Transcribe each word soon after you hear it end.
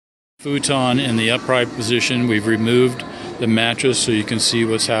Futon in the upright position. We've removed the mattress so you can see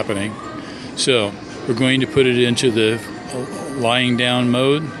what's happening. So we're going to put it into the lying down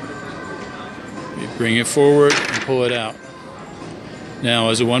mode. You bring it forward and pull it out. Now,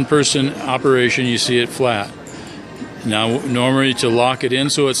 as a one-person operation, you see it flat. Now, normally to lock it in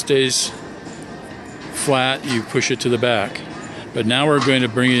so it stays flat, you push it to the back. But now we're going to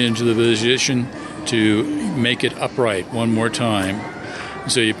bring it into the position to make it upright one more time.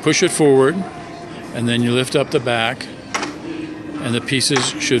 So you push it forward, and then you lift up the back, and the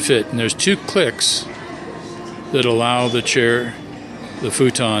pieces should fit. And there's two clicks that allow the chair, the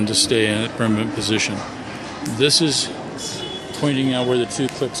futon, to stay in a permanent position. This is pointing out where the two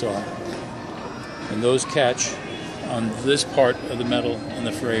clicks are. And those catch on this part of the metal in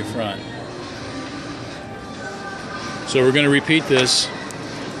the very front. So we're going to repeat this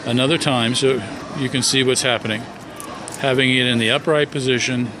another time so you can see what's happening. Having it in the upright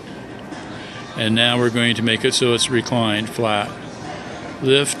position, and now we're going to make it so it's reclined flat.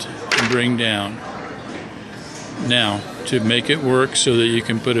 Lift and bring down. Now, to make it work so that you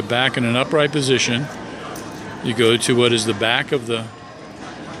can put it back in an upright position, you go to what is the back of the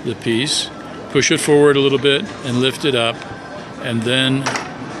piece, push it forward a little bit and lift it up, and then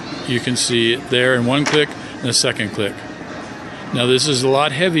you can see it there in one click and a second click. Now this is a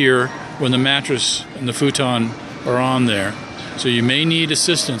lot heavier when the mattress and the futon are on there, so you may need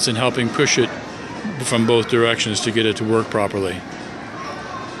assistance in helping push it from both directions to get it to work properly.